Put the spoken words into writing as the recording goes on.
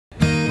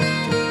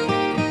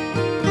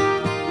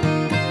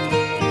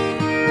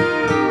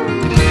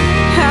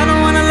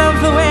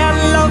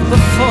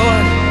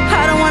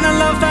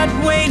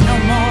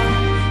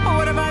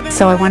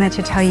So I wanted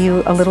to tell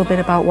you a little bit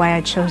about why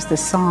I chose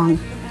this song,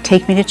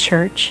 Take Me to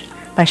Church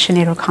by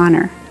Sinead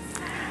O'Connor.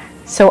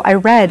 So I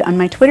read on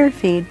my Twitter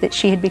feed that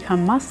she had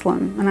become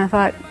Muslim, and I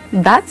thought,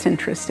 that's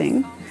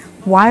interesting.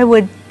 Why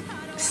would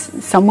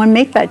someone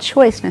make that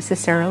choice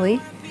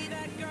necessarily?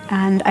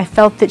 And I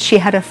felt that she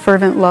had a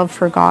fervent love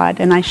for God,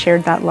 and I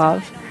shared that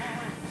love.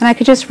 And I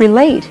could just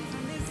relate.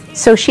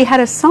 So she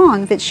had a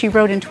song that she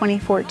wrote in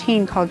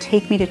 2014 called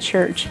Take Me to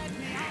Church.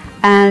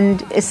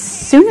 And as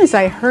soon as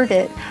I heard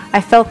it, I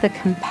felt the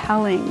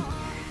compelling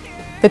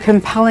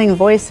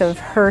voice of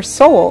her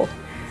soul,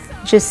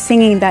 just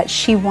singing that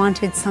she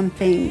wanted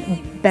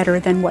something better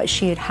than what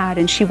she had had,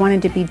 and she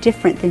wanted to be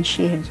different than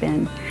she had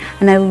been.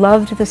 And I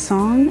loved the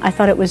song. I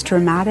thought it was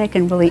dramatic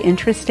and really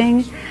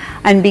interesting.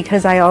 And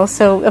because I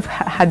also have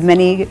had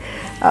many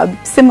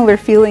similar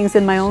feelings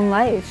in my own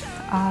life,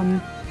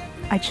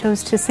 I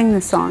chose to sing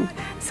the song.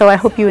 So I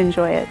hope you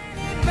enjoy it.